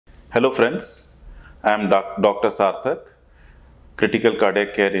Hello friends, I am Dr. Saarthak, Critical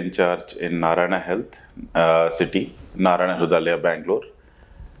Cardiac Care in charge in Narayana Health City, Narayana Health Bangalore.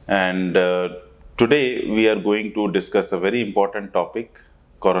 And today we are going to discuss a very important topic,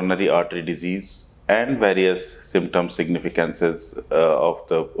 coronary artery disease and various symptoms, significances of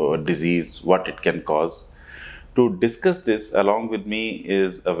the disease, what it can cause. To discuss this along with me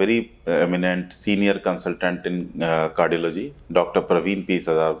is a very eminent senior consultant in cardiology, Dr. Praveen P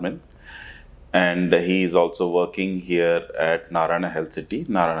Sadarmin, and he is also working here at Narayana Health City,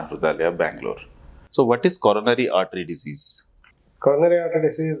 Narayana Health Bangalore. So what is coronary artery disease? Coronary artery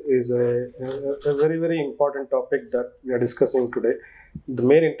disease is a very, very important topic that we are discussing today. The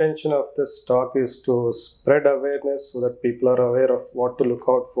main intention of this talk is to spread awareness so that people are aware of what to look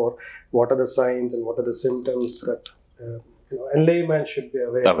out for, what are the signs and what are the symptoms that a layman should be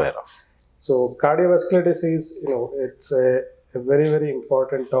aware of. So cardiovascular disease, it's a very, very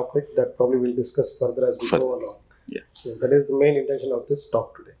important topic that probably we'll discuss further as we go along. Yeah. So that is the main intention of this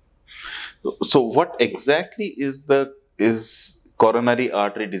talk today. So what exactly is coronary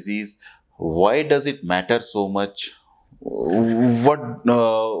artery disease? Why does it matter so much? What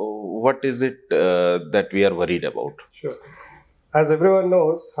is it that we are worried about? Sure. As everyone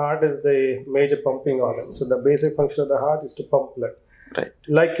knows, heart is the major pumping organ. So the basic function of the heart is to pump blood. Right.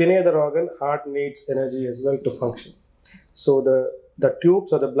 Like any other organ, heart needs energy as well to function. So the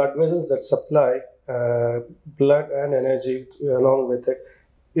tubes or the blood vessels that supply blood and energy along with it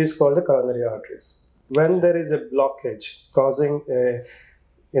is called the coronary arteries. When there is a blockage causing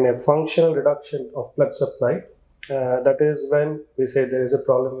a functional reduction of blood supply, that is when we say there is a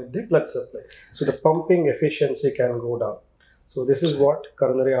problem with the blood supply. So the pumping efficiency can go down. So this is what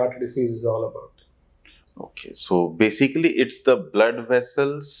coronary artery disease is all about. Okay, so basically it's the blood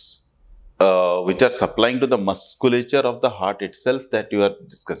vessels which are supplying to the musculature of the heart itself that you are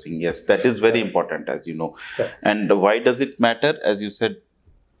discussing. Yes, that is very important, as you know. Yeah. And why does it matter, as you said?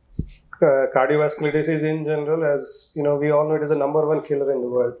 Cardiovascular disease in general, as you know, we all know it is the #1 killer in the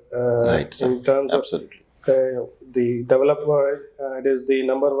world. Right, in terms absolutely. of the developed world, it is the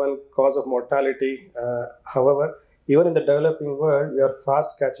 #1 cause of mortality. However, even in the developing world, we are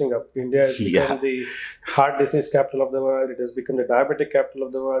fast catching up. India has become the heart disease capital of the world. It has become the diabetic capital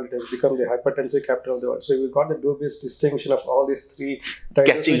of the world. It has become the hypertensive capital of the world. So we've got the dubious distinction of all these three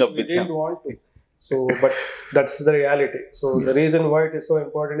titles Catching up we with didn't them. want to. So, but that's the reality. So the reason why it is so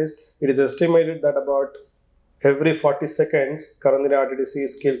important is it is estimated that about every 40 seconds, coronary artery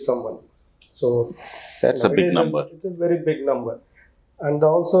disease kills someone. So that's a big number. It's a very big number. And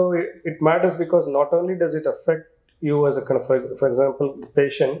also it matters because not only does it affect you as a kind of, for example, the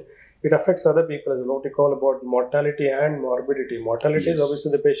patient, it affects other people as well. What we call about mortality and morbidity. Mortality is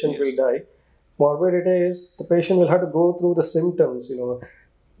obviously the patient will die. Morbidity is the patient will have to go through the symptoms,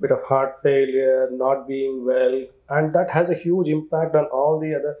 bit of heart failure, not being well, and that has a huge impact on all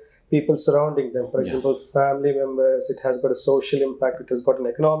the other people surrounding them. For example, family members, it has got a social impact, it has got an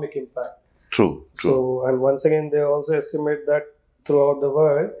economic impact. True. So, and once again, they also estimate that throughout the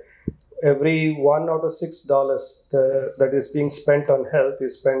world, every $1 out of $6 that is being spent on health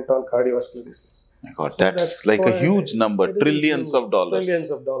is spent on cardiovascular disease. My God, that's like a huge number, trillions of dollars.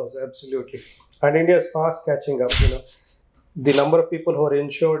 Trillions of dollars, absolutely. And India is fast catching up, The number of people who are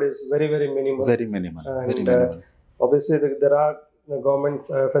insured is very, very minimal. Very minimal. And obviously, there are government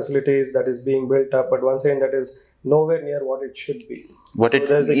facilities that is being built up, but once again, that is nowhere near what it should be.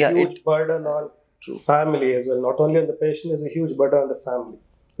 There's a huge burden on family as well. Not only on the patient, there's a huge burden on the family.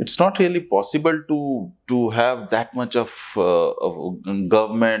 It's not really possible to have that much of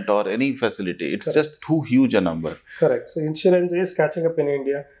government or any facility. It's just too huge a number. Correct. So insurance is catching up in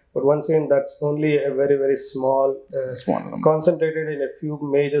India. But once again, that's only a very, very small number. Concentrated in a few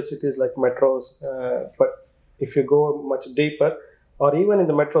major cities like metros. But if you go much deeper, or even in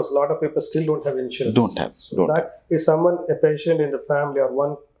the metros, a lot of people still don't have insurance. Is a patient in the family or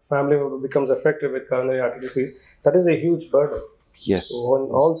one family member becomes affected with coronary artery disease, that is a huge burden. Yes. So on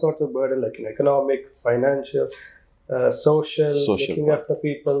all sorts of burden like economic, financial, social, looking after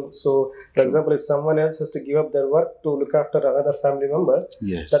people. So, for example, if someone else has to give up their work to look after another family member,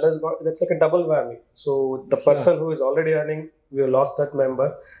 that's like a double whammy. So, the person who is already earning, we have lost that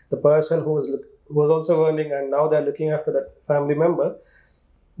member. The person who was also earning and now they're looking after that family member,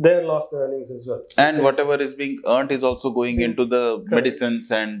 they lost their earnings as well. So and whatever is being earned is also going into the medicines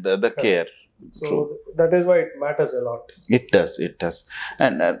and the care. So that is why it matters a lot. It does.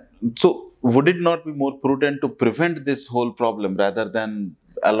 And so would it not be more prudent to prevent this whole problem rather than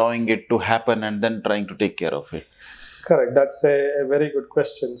allowing it to happen and then trying to take care of it? Correct. That's a very good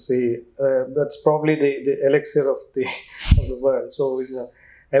question. See, that's probably the elixir of the world. So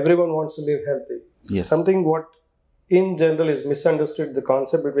Everyone wants to live healthy. Yes. Something what in general is misunderstood, the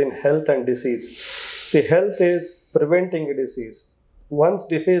concept between health and disease. See, health is preventing a disease. Once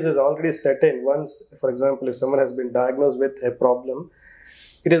disease is already set in, once, for example, if someone has been diagnosed with a problem,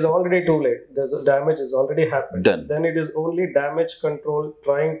 it is already too late. There's a damage has already happened. Done. Then it is only damage control,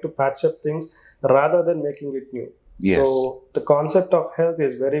 trying to patch up things rather than making it new. Yes. So the concept of health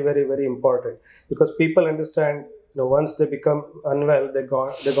is very, very, very important, because people understand, once they become unwell, they've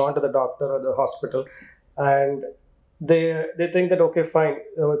gone to the doctor or the hospital, and they think that, okay, fine,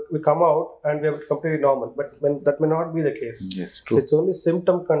 we come out and we are completely normal, but that may not be the case. Yes, true. So it's only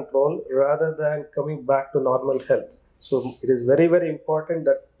symptom control rather than coming back to normal health. So it is very, very important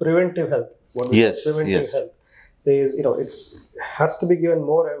that preventive health, what we call preventive health, is, it has to be given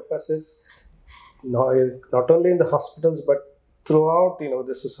more emphasis, not only in the hospitals but throughout,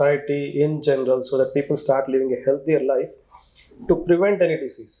 the society in general, so that people start living a healthier life to prevent any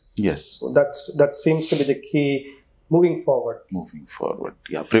disease. Yes. So that seems to be the key moving forward.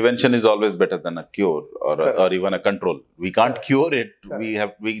 Yeah, prevention is always better than a cure or even a control. We can't cure it.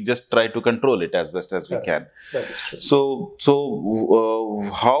 We just try to control it as best as we can. That is true. So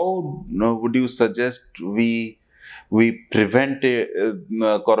how would you suggest we prevent a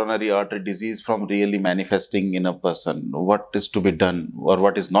coronary artery disease from really manifesting in a person? What is to be done or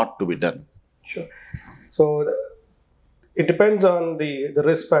what is not to be done? Sure. So it depends on the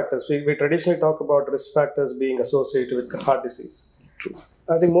risk factors. We traditionally talk about risk factors being associated with heart disease. True.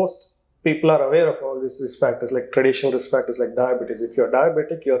 I think most people are aware of all these risk factors, like traditional risk factors like diabetes. If you're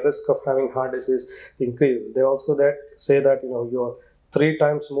diabetic, your risk of having heart disease increases. They also say that you're 3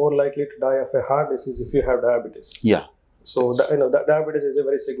 times more likely to die of a heart disease if you have diabetes. Yeah. So that diabetes is a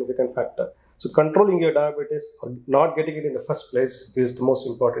very significant factor. So controlling your diabetes or not getting it in the first place is the most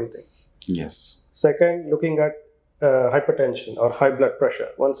important thing. Yes. Second, looking at hypertension or high blood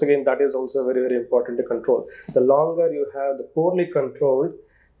pressure. Once again, that is also very, very important to control. The longer you have the poorly controlled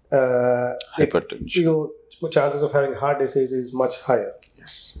hypertension, your chances of having heart disease is much higher.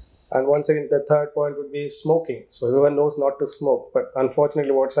 Yes. And once again, the third point would be smoking. So everyone knows not to smoke, but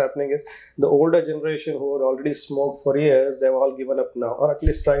unfortunately what's happening is the older generation who had already smoked for years, they've all given up now, or at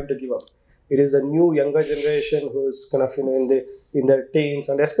least trying to give up. It is a new younger generation who's kind of in their teens,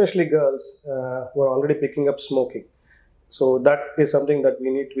 and especially girls who are already picking up smoking. So that is something that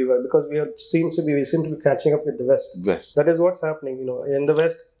we need to be aware, because we seem to be catching up with the West. That is what's happening. In the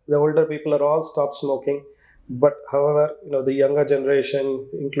West, the older people are all stopped smoking, but however, the younger generation,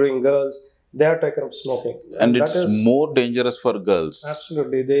 including girls, they are taking up smoking, and it's more dangerous for girls.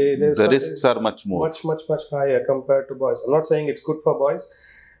 Absolutely, the risks are much much higher compared to boys. I'm not saying it's good for boys.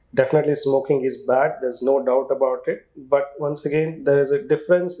 Definitely smoking is bad, there's no doubt about it. But once again, there is a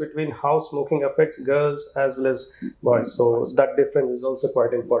difference between how smoking affects girls as well as boys. So that difference is also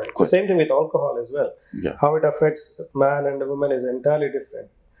quite important. The same thing with alcohol as well. Yeah. How it affects man and a woman is entirely different.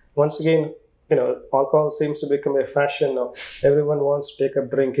 Once again, alcohol seems to become a fashion now. Everyone wants to take up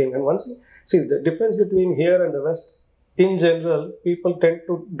drinking. And the difference between here and the West, in general, people tend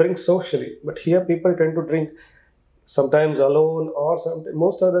to drink socially. But here people tend to drink sometimes alone, or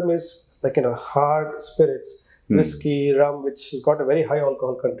most of them is like hard spirits, whiskey, rum, which has got a very high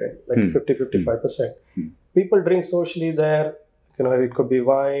alcohol content, like 50-55%. People drink socially there. It could be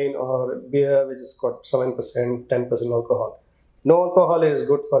wine or beer, which has got 7%, 10% alcohol. No alcohol is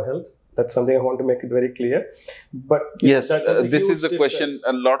good for health. That's something I want to make it very clear. But yes, this is a question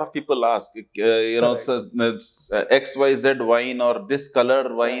a lot of people ask. XYZ wine or this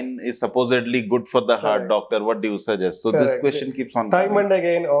color wine is supposedly good for the heart, doctor. What do you suggest? So this question keeps on time coming. And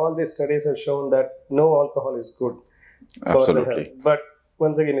again, all these studies have shown that no alcohol is good for the health. But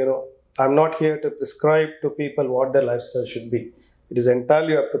once again, I'm not here to prescribe to people what their lifestyle should be. It is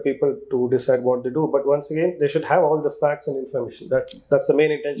entirely up to people to decide what they do. But once again, they should have all the facts and information. That's the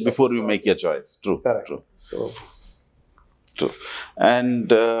main intention. Before you make your choice. True. Correct. True. So, true. And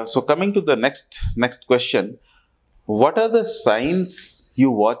so coming to the next question, what are the signs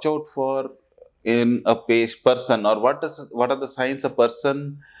you watch out for in a person, or what are the signs a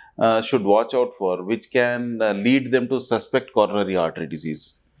person should watch out for, which can lead them to suspect coronary artery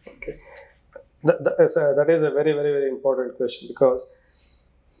disease? Okay. That is a very, very, very important question, because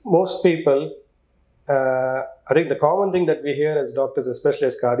most people, I think the common thing that we hear as doctors, especially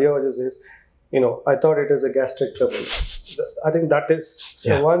as cardiologists, is, I thought it is a gastric trouble. I think that is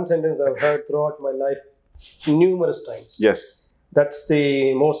one sentence I've heard throughout my life numerous times. Yes. That's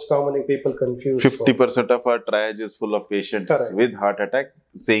the most common thing people confuse. 50% of our triage is full of patients with heart attack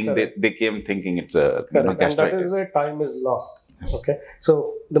saying they came thinking it's a gastritis. And that is where time is lost. Yes. Okay.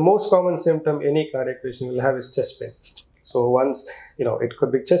 So the most common symptom any cardiac patient will have is chest pain. So once, it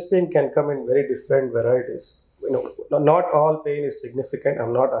could be chest pain can come in very different varieties. Not all pain is significant.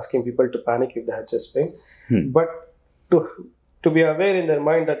 I'm not asking people to panic if they have chest pain, but to be aware in their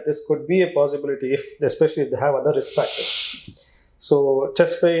mind that this could be a possibility, especially if they have other risk factors. So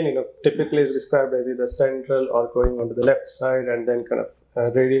chest pain, typically is described as either central or going onto the left side and then kind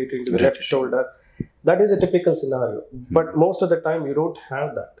of radiating to the left shoulder. That is a typical scenario. But most of the time, you don't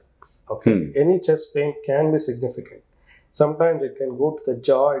have that. Okay, any chest pain can be significant. Sometimes it can go to the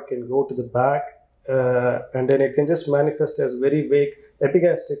jaw, it can go to the back, and then it can just manifest as very vague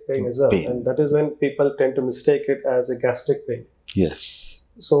epigastric pain as well. And that is when people tend to mistake it as a gastric pain. Yes.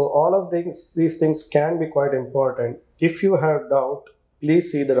 So all of these things can be quite important. If you have doubt,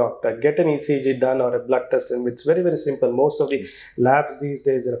 please see the doctor. Get an ECG done or a blood test, and it's very, very simple. Most of the labs these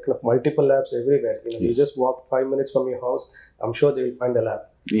days, there are kind of multiple labs everywhere. You just walk 5 minutes from your house, I'm sure they will find a lab.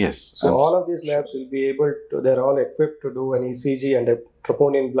 Yes. So all of these labs will be able to, they're all equipped to do an ECG and a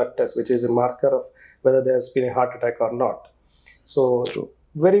troponin blood test, which is a marker of whether there's been a heart attack or not. So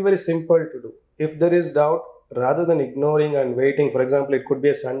very, very simple to do. If there is doubt, rather than ignoring and waiting, for example, it could be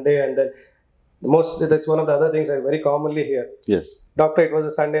a Sunday and then that's one of the other things I very commonly hear. Yes. Doctor, it was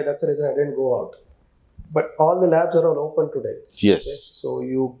a Sunday, that's the reason I didn't go out. But all the labs are all open today. Yes. Okay? So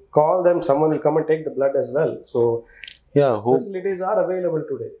you call them, someone will come and take the blood as well. So facilities are available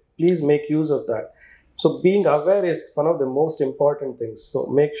today. Please make use of that. So being aware is one of the most important things. So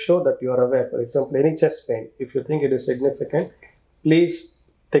make sure that you are aware. For example, any chest pain, if you think it is significant, please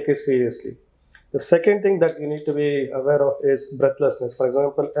take it seriously. The second thing that you need to be aware of is breathlessness. For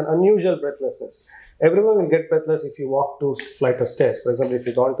example, an unusual breathlessness. Everyone will get breathless if you walk 2 flights of stairs. For example, if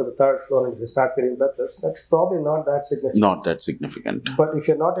you've gone to the 3rd floor and if you start feeling breathless, that's probably not that significant. Not that significant. But if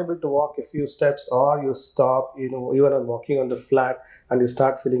you're not able to walk a few steps or you stop, even on walking on the flat and you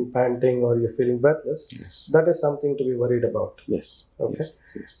start feeling panting or you're feeling breathless, that is something to be worried about. Yes. Okay.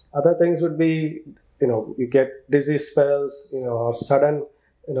 Yes. Other things would be, you get dizzy spells, or sudden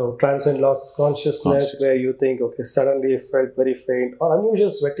transient loss of consciousness where you think, okay, suddenly you felt very faint, or unusual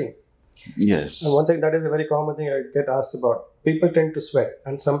sweating. Yes. And one thing that is a very common thing I get asked about. People tend to sweat,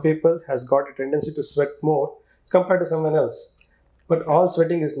 and some people has got a tendency to sweat more compared to someone else. But all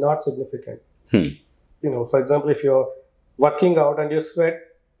sweating is not significant. For example, if you're working out and you sweat,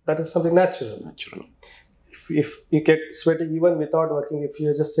 that is something natural. If you get sweating even without working, if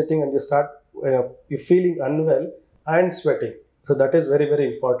you're just sitting and you start, you're feeling unwell and sweating. So that is very,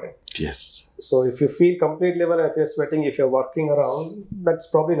 very important. Yes. So if you feel completely well, if you're sweating, if you're walking around, that's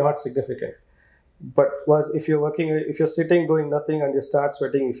probably not significant. But if you're sitting doing nothing and you start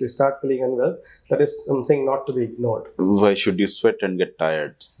sweating, if you start feeling unwell, that is something not to be ignored. Why should you sweat and get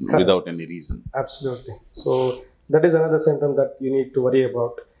tired without any reason? Absolutely. So that is another symptom that you need to worry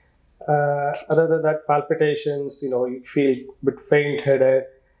about. Other than that, palpitations, you feel a bit faint-headed.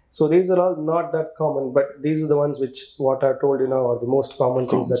 So these are all not that common, but these are the ones what I've told you now are the most common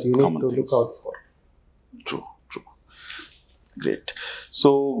things that you need to look out for. True. Great.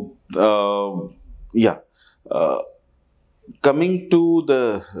 So, coming to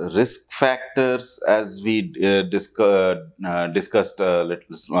the risk factors, as we discussed a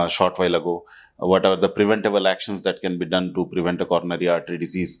short while ago, what are the preventable actions that can be done to prevent a coronary artery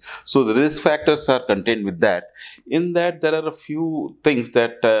disease. So the risk factors are contained with that. In that, there are a few things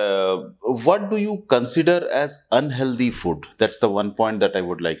that, what do you consider as unhealthy food? That's the one point that I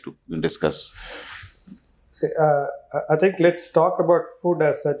would like to discuss. See, I think let's talk about food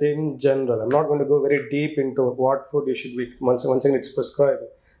as such in general. I'm not going to go very deep into what food you should be, once again it's prescribed.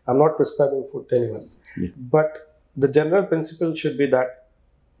 I'm not prescribing food to anyone. But the general principle should be that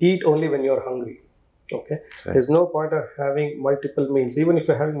eat only when you're hungry. Okay. There's no point of having multiple meals. Even if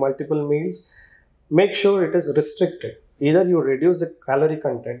you're having multiple meals, make sure it is restricted. Either you reduce the calorie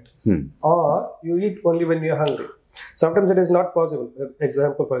content or you eat only when you're hungry. Sometimes it is not possible. For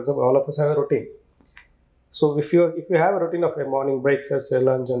example, all of us have a routine. So if you have a routine of a morning breakfast, a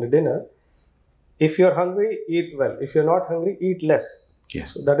lunch and a dinner, if you're hungry, eat well. If you're not hungry, eat less.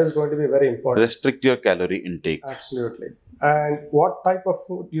 Yes. So that is going to be very important. Restrict your calorie intake. Absolutely. And what type of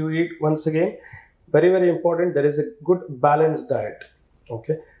food you eat, once again, very, very important. There is a good balanced diet.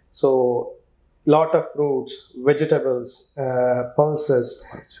 Okay. So lot of fruits, vegetables, pulses.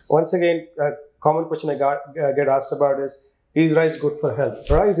 Once again, a common question I get asked about is rice good for health?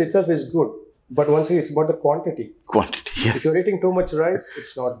 Rice itself is good. But once again, it's about the quantity. Yes. If you're eating too much rice,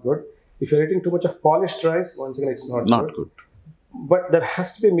 it's not good. If you're eating too much of polished rice, once again, it's not good. But there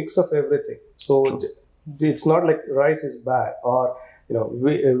has to be a mix of everything. So it's not like rice is bad or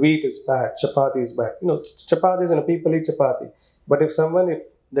wheat is bad, chapati is bad. Chapatis, people eat chapati. But if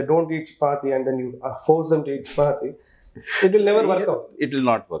they don't eat chapati and then you force them to eat chapati, it will never work out. It will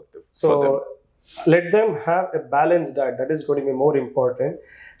not work for them. So let them have a balanced diet. That is going to be more important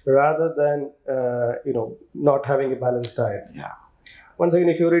rather than not having a balanced diet. Yeah. Once again,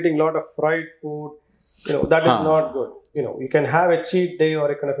 if you're eating a lot of fried food, that is not good. You can have a cheat day or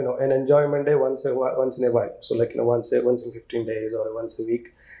a kind of an enjoyment day once in a while. So like once in 15 days or once a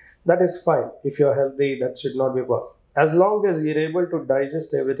week, that is fine. If you're healthy, that should not be work. As long as you're able to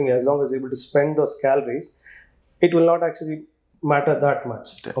digest everything, as long as you're able to spend those calories, it will not actually matter that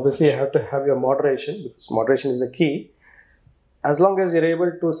much. Obviously, you have to have your moderation, because moderation is the key. As long as you're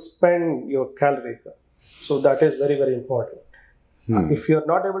able to spend your calories, so that is very, very important. If you're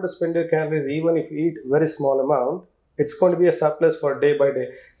not able to spend your calories, even if you eat very small amount, it's going to be a surplus for day by day.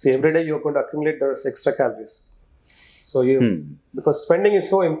 See, every day you're going to accumulate those extra calories. So because spending is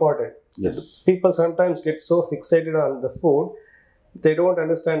so important. Yes. People sometimes get so fixated on the food, they don't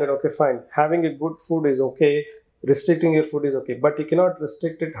understand that, okay, fine, having a good food is okay, restricting your food is okay, but you cannot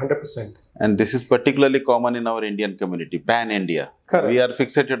restrict it 100%. And this is particularly common in our Indian community, pan-India. Correct. We are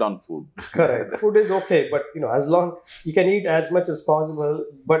fixated on food. Correct. Food is okay, but as long you can eat as much as possible,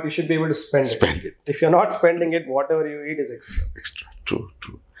 but you should be able to spend it. If you're not spending it, whatever you eat is extra. Extra. True.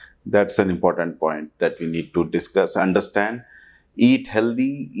 That's an important point that we need to discuss, understand. Eat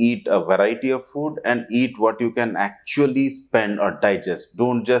healthy, eat a variety of food, and eat what you can actually spend or digest.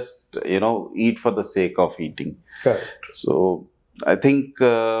 Don't just, eat for the sake of eating. Correct. So I think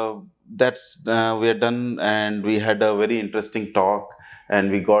that's we are done, and we had a very interesting talk,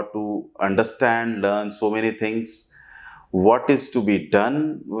 and we got to understand, learn so many things. What is to be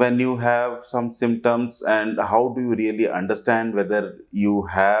done when you have some symptoms, and how do you really understand whether you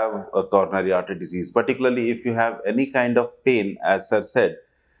have a coronary artery disease, particularly if you have any kind of pain, as sir said.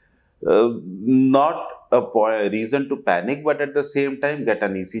 Not a reason to panic, but at the same time, get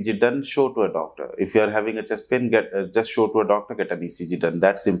an ECG done, show to a doctor. If you are having a chest pain, just show to a doctor, get an ECG done.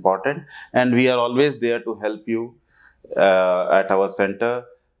 That's important, and we are always there to help you at our center.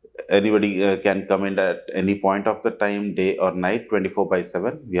 Anybody can come in at any point of the time, day or night,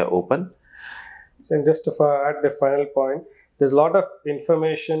 24/7. We are open. So just to add the final point, there's a lot of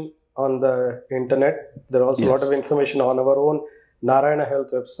information on the internet. There are also a lot of information on our own Narayana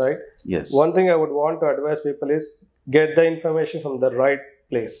Health website. Yes. One thing I would want to advise people is get the information from the right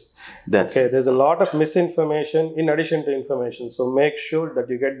place. There's a lot of misinformation in addition to information. So make sure that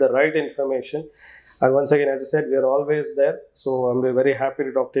you get the right information. And once again, as I said, we are always there. So I'm very happy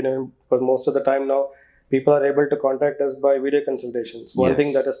to talk to you, because most of the time now, people are able to contact us by video consultations. One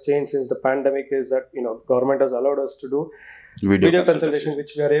thing that has changed since the pandemic is that, government has allowed us to do video consultation,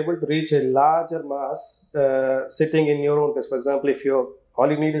 which we are able to reach a larger mass sitting in your own place. For example, if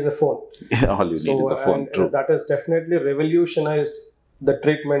all you need is a phone. All you need is a phone. True. That has definitely revolutionized the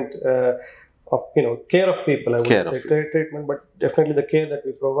treatment of care of people. I would say treatment, but definitely the care that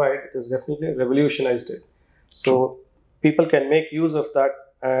we provide has definitely revolutionized it. So people can make use of that,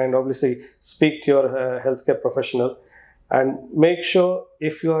 and obviously speak to your healthcare professional, and make sure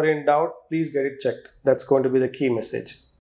if you are in doubt, please get it checked. That's going to be the key message.